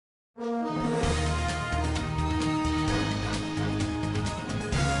Ray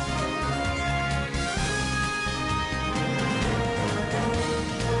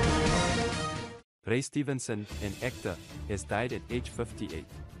Stevenson, an actor, has died at age 58.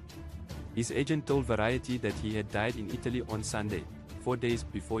 His agent told Variety that he had died in Italy on Sunday, 4 days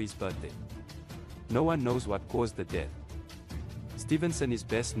before his birthday. No one knows what caused the death. Stevenson is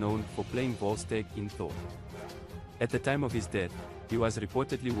best known for playing Volstagg in Thor. At the time of his death, he was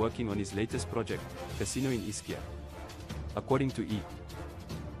reportedly working on his latest project, Casino in Ischia. According to E!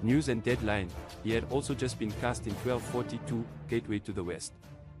 News and Deadline, he had also just been cast in 1242, Gateway to the West,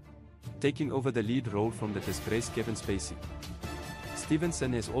 taking over the lead role from the disgraced Kevin Spacey.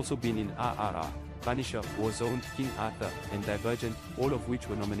 Stevenson has also been in RRR, Punisher, Warzone, King Arthur, and Divergent, all of which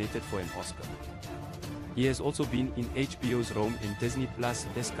were nominated for an Oscar. He has also been in HBO's Rome and Disney Plus'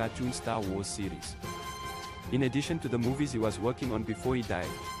 cartoon Star Wars series. In addition to the movies he was working on before he died,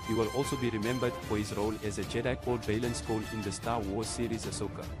 he will also be remembered for his role as a Jedi called Baylan Skoll in the Star Wars series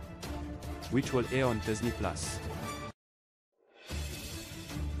Ahsoka, which will air on Disney Plus.